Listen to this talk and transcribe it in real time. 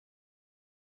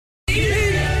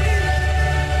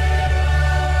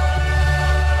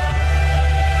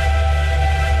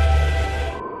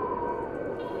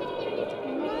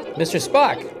Mr.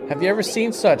 Spock, have you ever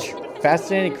seen such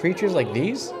fascinating creatures like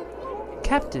these?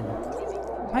 Captain,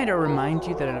 might I remind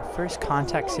you that in a first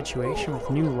contact situation with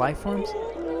new life forms,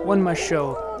 one must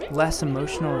show less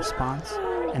emotional response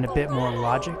and a bit more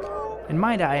logic, and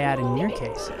might I add in your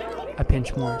case, a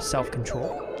pinch more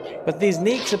self-control. But these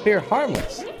Neeks appear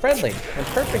harmless, friendly, and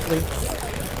perfectly...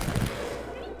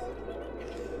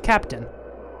 Captain,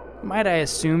 might I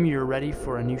assume you're ready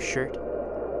for a new shirt?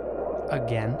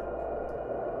 Again?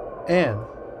 And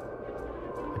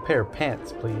a pair of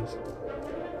pants, please.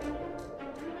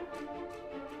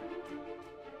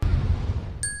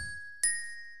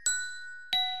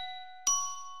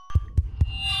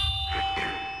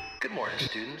 Good morning,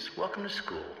 students. Welcome to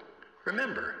school.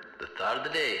 Remember, the thought of the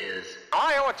day is...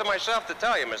 I owe it to myself to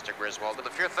tell you, Mr. Griswold, that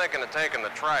if you're thinking of taking the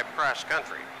tribe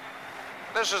cross-country,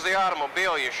 this is the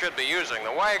automobile you should be using,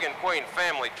 the Wagon Queen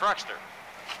family truckster.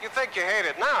 You think you hate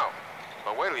it now,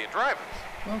 but wait till you drive it.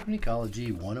 Welcome to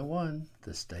Ecology 101,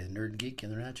 the study of the nerd and geek in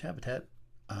their natural habitat.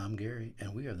 I'm Gary,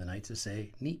 and we are the Knights of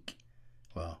Say Neek.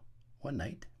 Well, one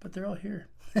night, but they're all here.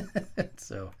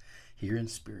 So, here in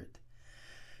spirit.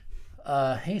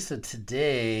 Hey, so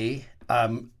today,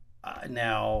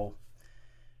 now,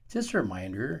 just a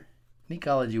reminder,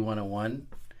 Necology 101,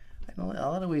 I know a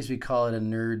lot of ways we call it a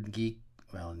nerd, geek,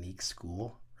 Neek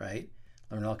school, right?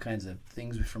 Learn all kinds of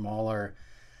things from all our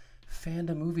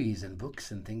fandom movies and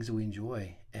books and things that we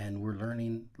enjoy, and we're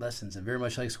learning lessons, and very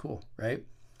much like school, right?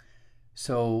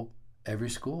 So every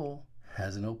school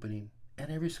has an opening,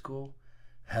 and every school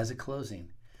has a closing.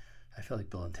 I felt like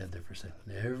Bill and Ted there for a second.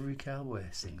 Every cowboy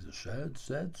sings a sad,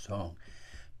 sad song.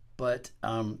 But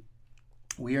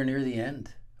we are near the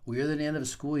end. We are at the end of a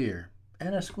school year,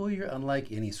 and a school year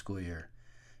unlike any school year.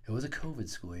 It was a COVID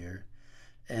school year,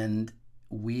 and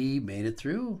we made it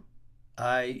through.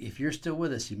 If you're still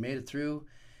with us, you made it through.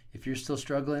 If you're still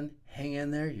struggling, hang in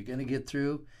there. You're going to get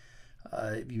through.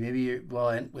 And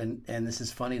this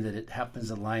is funny that it happens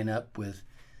to line up with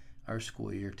our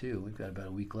school year too. We've got about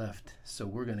a week left, so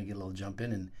we're going to get a little jump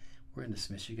in, and we're going to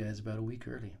dismiss you guys about a week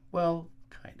early. Well,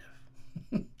 kind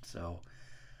of. So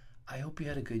I hope you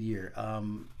had a good year.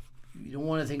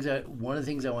 One of the things I want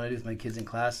to do with my kids in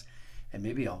class, and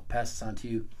maybe I'll pass this on to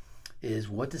you, is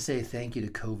what to say thank you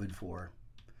to COVID for.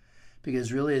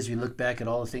 Because really, as you look back at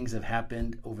all the things that have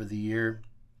happened over the year,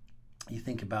 you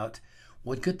think about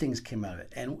what good things came out of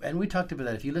it. And we talked about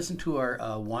that. If you listen to our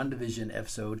WandaVision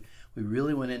episode, we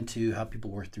really went into how people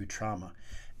work through trauma.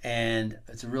 And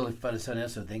it's a really fun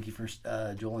episode. Thank you for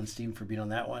Joel and Steve for being on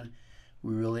that one.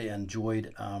 We really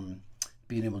enjoyed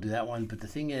being able to do that one. But the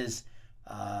thing is,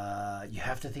 you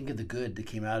have to think of the good that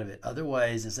came out of it.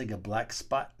 Otherwise, it's like a black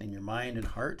spot in your mind and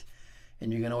heart,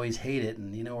 and you're going to always hate it.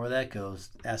 And you know where that goes.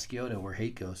 Ask Yoda where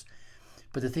hate goes.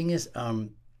 But the thing is,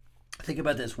 think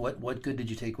about this. What good did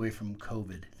you take away from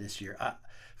COVID this year?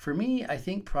 For me, I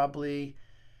think probably,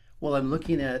 I'm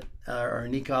looking at our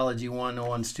Necology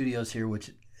 101 studios here,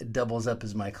 which doubles up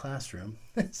as my classroom.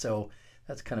 So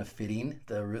that's kind of fitting.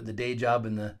 The day job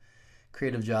and the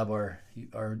creative job are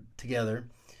together.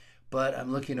 But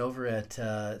I'm looking over at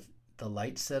the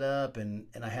light setup, and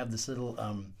I have this little,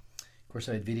 of course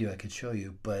I had video I could show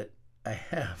you, but I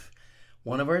have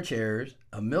one of our chairs,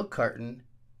 a milk carton,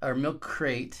 or milk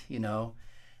crate,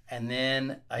 and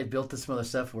then I built this some other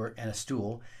stuff and a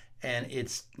stool, and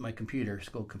it's my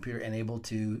school computer, and able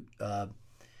to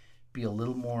be a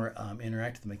little more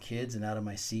interactive with my kids and out of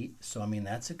my seat. So,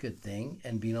 that's a good thing,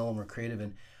 and being a little more creative.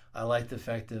 And I like the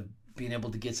fact of being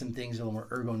able to get some things a little more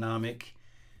ergonomic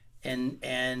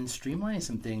and streamline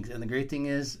some things. And the great thing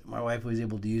is my wife was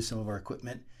able to use some of our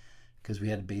equipment because we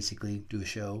had to basically do a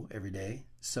show every day.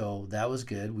 So that was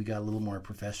good. We got a little more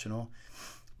professional,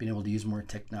 being able to use more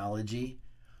technology.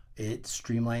 It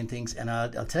streamlined things. And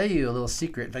I'll tell you a little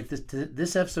secret. In fact,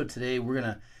 this episode today, we're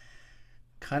going to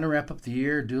kind of wrap up the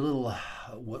year, do a little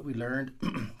what we learned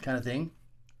kind of thing,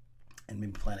 and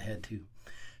maybe plan ahead too.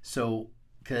 So,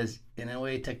 because in a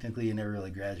way, technically, you never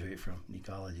really graduate from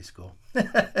ecology school.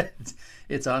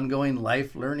 It's ongoing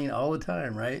life learning all the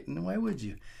time, right? And why would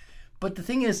you? But the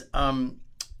thing is, one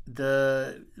of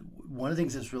the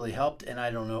things that's really helped, and I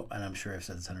don't know, and I'm sure I've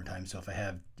said this 100 times, so if I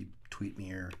have, you tweet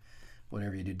me or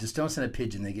whatever you do. Just don't send a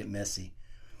pigeon; they get messy.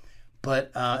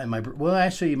 But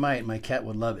actually, you might. My cat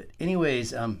would love it.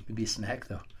 Anyways, it'd be a snack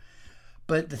though.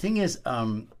 But the thing is,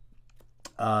 a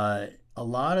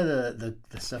lot of the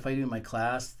stuff I do in my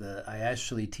class, I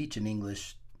actually teach in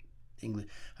English.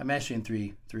 I'm actually in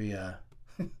three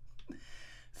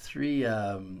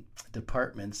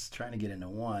departments, trying to get into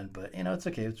one, but it's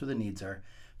okay. It's where the needs are.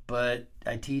 But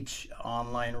I teach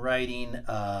online writing,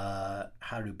 how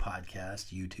to do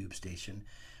podcast, YouTube station,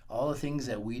 all the things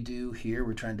that we do here,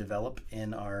 we're trying to develop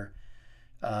in our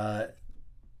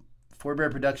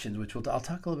Forebear Productions, which I'll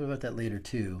talk a little bit about that later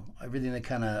too. Everything that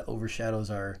kind of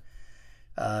overshadows our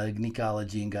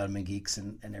Geekology and Godman Geeks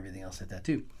and everything else like that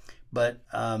too. But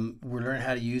we're learning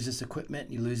how to use this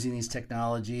equipment, using these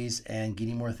technologies and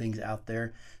getting more things out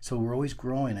there. So we're always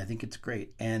growing. I think it's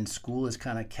great. And school is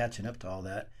kind of catching up to all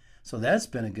that. So that's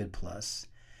been a good plus.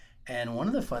 And one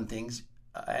of the fun things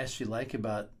I actually like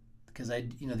about, because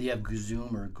they have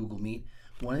Zoom or Google Meet.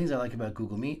 One of the things I like about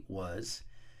Google Meet was,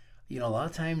 a lot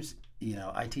of times,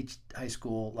 I teach high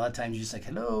school. A lot of times you're just like,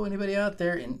 hello, anybody out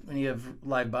there? And when you have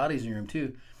live bodies in your room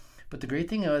too. But the great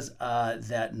thing is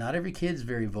that not every kid is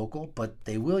very vocal, but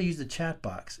they will use the chat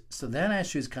box. So that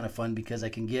actually is kind of fun because I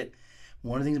can get,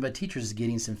 one of the things about teachers is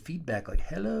getting some feedback like,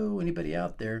 hello, anybody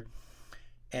out there?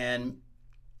 And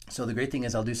so the great thing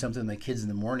is I'll do something with my kids in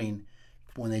the morning.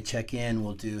 When they check in,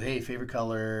 we'll do, hey, favorite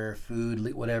color,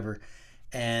 food, whatever.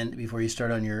 And before you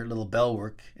start on your little bell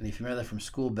work, and if you remember that from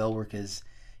school, bell work is,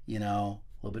 a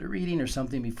little bit of reading or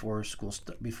something before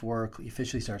before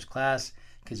officially starts class,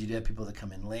 because you do have people that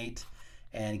come in late,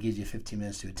 and it gives you 15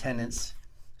 minutes to attendance.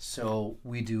 So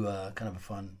we do kind of a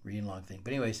fun reading log thing.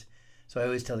 But anyways, so I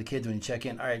always tell the kids when you check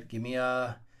in, all right, give me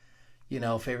a,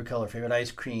 favorite color, favorite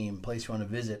ice cream, place you want to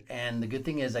visit. And the good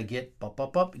thing is I get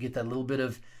get that little bit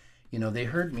of, they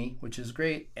heard me, which is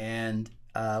great. And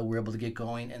we're able to get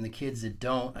going. And the kids that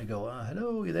don't, I go,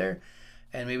 hello, you there?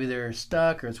 And maybe they're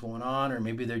stuck or it's going on, or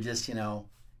maybe they're just,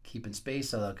 keeping space.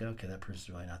 So they'll go, okay, that person's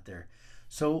really not there.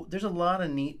 So there's a lot of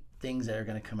neat things that are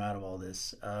going to come out of all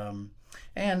this.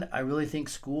 And I really think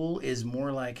school is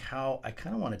more like how I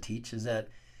kind of want to teach, is that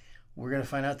we're going to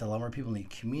find out that a lot more people need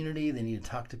community. They need to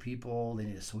talk to people. They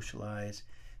need to socialize.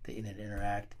 They need to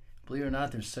interact. Believe it or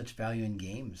not, there's such value in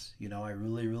games.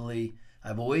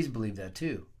 I've always believed that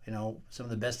too. Some of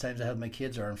the best times I have with my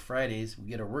kids are on Fridays. We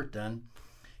get our work done.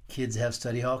 Kids have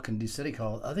study hall, can do study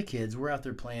hall. Other kids, we're out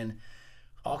there playing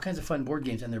all kinds of fun board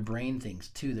games, and they're brain things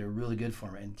too. They're really good for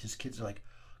them. And just kids are like,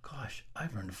 gosh,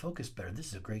 I've learned to focus better. This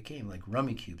is a great game. Like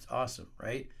Rummy Cube's awesome,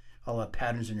 right? All the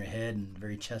patterns in your head and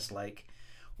very chess-like.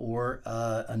 Or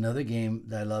another game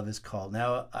that I love is called,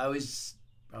 now I'll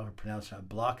pronounce it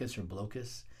Blockus or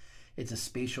Blocus. It's a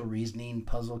spatial reasoning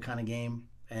puzzle kind of game,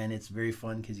 and it's very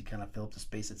fun because you kind of fill up the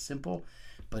space. It's simple,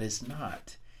 but it's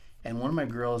not. And one of my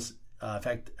girls, in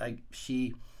fact, like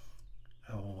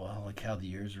how the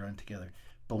years run together.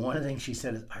 But one of the things she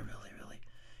said is,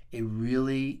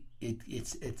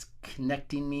 it's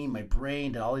connecting me, my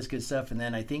brain, to all this good stuff. And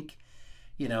then I think,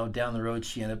 down the road,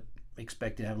 she ended up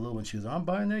expecting to have a little one. She goes, I'm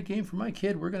buying that game for my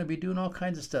kid. We're going to be doing all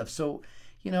kinds of stuff. So,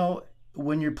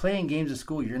 when you're playing games at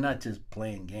school, you're not just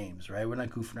playing games, right? We're not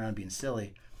goofing around being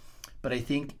silly. But I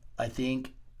think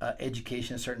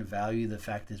education is starting to value the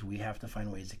fact is we have to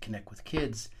find ways to connect with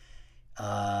kids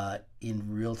in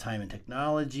real time and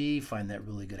technology, find that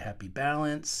really good happy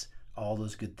balance, all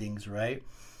those good things, right?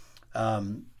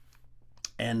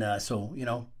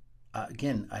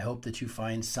 Again, I hope that you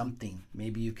find something.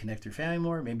 Maybe you connect your family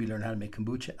more, maybe you learn how to make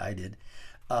kombucha, I did,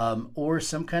 or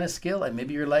some kind of skill. Like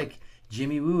maybe you're like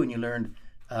Jimmy Woo and you learned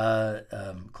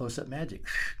close-up magic,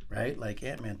 right? Like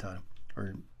Ant-Man taught him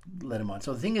or led him on.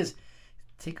 So the thing is,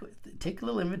 take a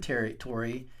little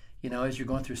inventory, as you're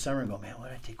going through summer and go, man, what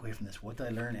did I take away from this? What did I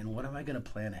learn? And what am I going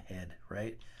to plan ahead,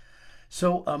 right?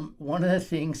 So one of the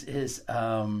things is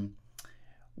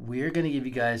we're going to give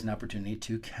you guys an opportunity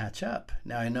to catch up.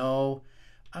 Now, I know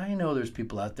there's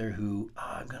people out there who,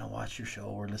 I'm going to watch your show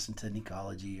or listen to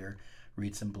Geekology or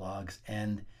read some blogs.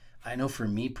 And I know for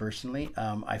me personally,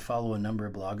 I follow a number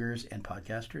of bloggers and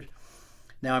podcasters.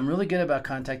 Now, I'm really good about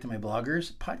contacting my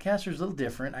bloggers. Podcasters, a little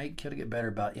different. I gotta get better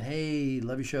about, hey,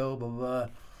 love your show, blah, blah, blah.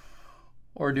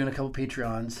 Or doing a couple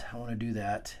Patreons. I want to do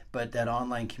that. But that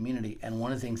online community, and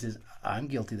one of the things is I'm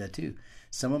guilty of that too.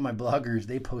 Some of my bloggers,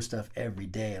 they post stuff every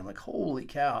day. I'm like, holy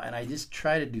cow. And I just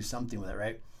try to do something with it,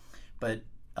 right? But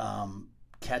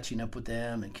catching up with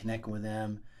them and connecting with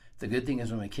them. The good thing is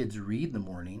when my kids read in the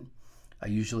morning,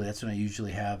 that's when I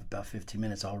usually have about 15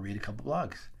 minutes. I'll read a couple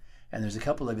blogs. And there's a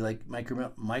couple that be like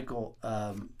Michael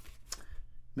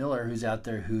Miller, who's out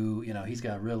there who, he's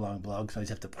got a real long blog. So I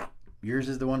just have to, yours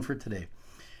is the one for today.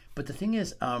 But the thing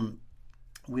is,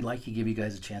 we'd like to give you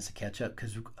guys a chance to catch up,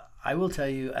 because I will tell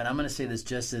you, and I'm going to say this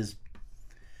just as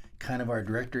kind of our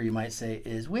director, you might say,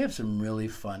 is we have some really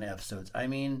fun episodes. I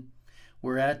mean,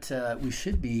 we're at, you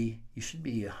should be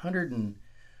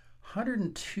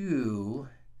 102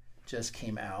 just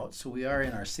came out. So we are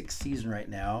in our 6th season right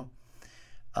now.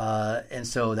 And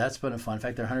so that's been fun. In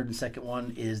fact, our 102nd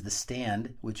one is The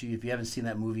Stand, which if you haven't seen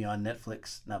that movie on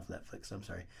Netflix, not Netflix, I'm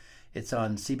sorry. It's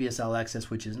on CBS All Access,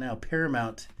 which is now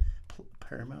Paramount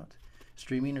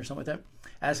streaming or something like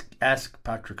that. Ask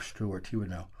Patrick Stewart, he would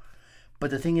know.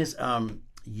 But the thing is,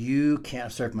 you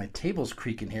can't. Sorry if my table's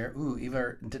creaking here. Ooh, even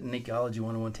our Ecology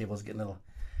 101 table's getting a little,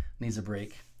 needs a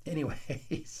break.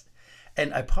 Anyways,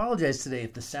 and I apologize today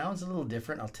if the sound's a little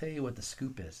different. I'll tell you what the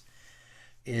scoop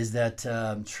is that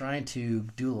I'm trying to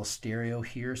do a little stereo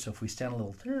here. So if we stand a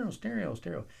little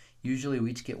stereo, usually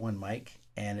we each get one mic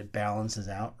and it balances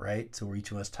out, right? So we're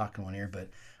each of us talking one ear, but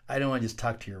I don't want to just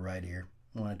talk to your right ear.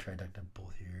 I want to try to talk to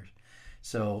both ears.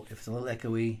 So if it's a little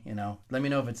echoey, let me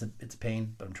know if it's a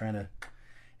pain, but I'm trying to,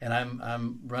 and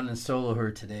I'm running solo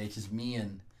here today. It's just me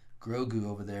and Grogu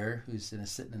over there, who's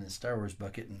sitting in his Star Wars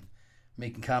bucket and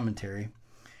making commentary.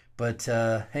 But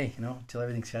hey, till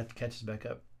everything catches back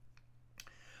up.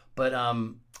 But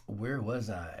where was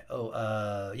I?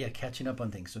 Catching up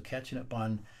on things. So catching up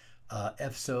on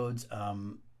episodes,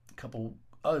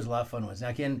 there's a lot of fun ones. Now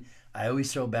again, I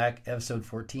always throw back episode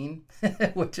 14,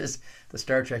 which is the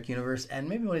Star Trek universe, and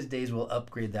maybe one of these days we'll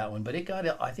upgrade that one. But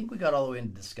I think we got all the way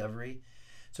into Discovery.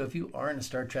 So if you aren't a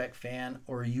Star Trek fan,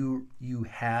 or you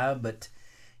have, but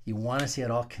you want to see how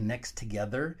it all connects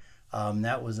together,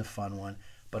 that was a fun one.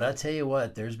 But I'll tell you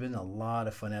what, there's been a lot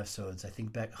of fun episodes. I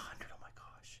think back 100,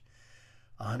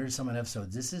 100 some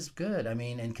episodes. This is good. I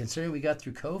mean, and considering we got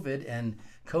through COVID, and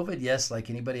COVID, yes, like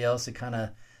anybody else, it kind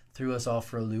of threw us all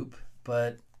for a loop.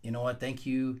 But you know what? Thank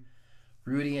you,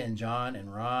 Rudy and John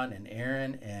and Ron and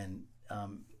Aaron and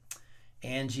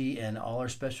Angie and all our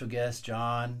special guests,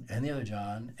 John and the other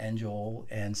John and Joel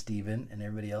and Steven and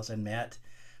everybody else and Matt,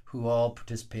 who all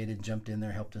participated, jumped in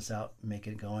there, helped us out, make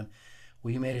it going.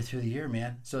 We made it through the year,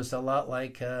 man. So it's a lot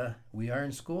like we are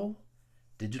in school,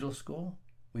 digital school.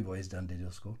 We've always done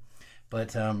digital school,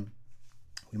 but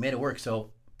we made it work.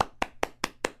 So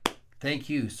thank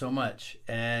you so much.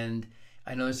 And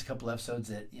I know there's a couple episodes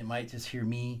that you might just hear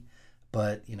me,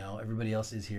 but everybody else is here.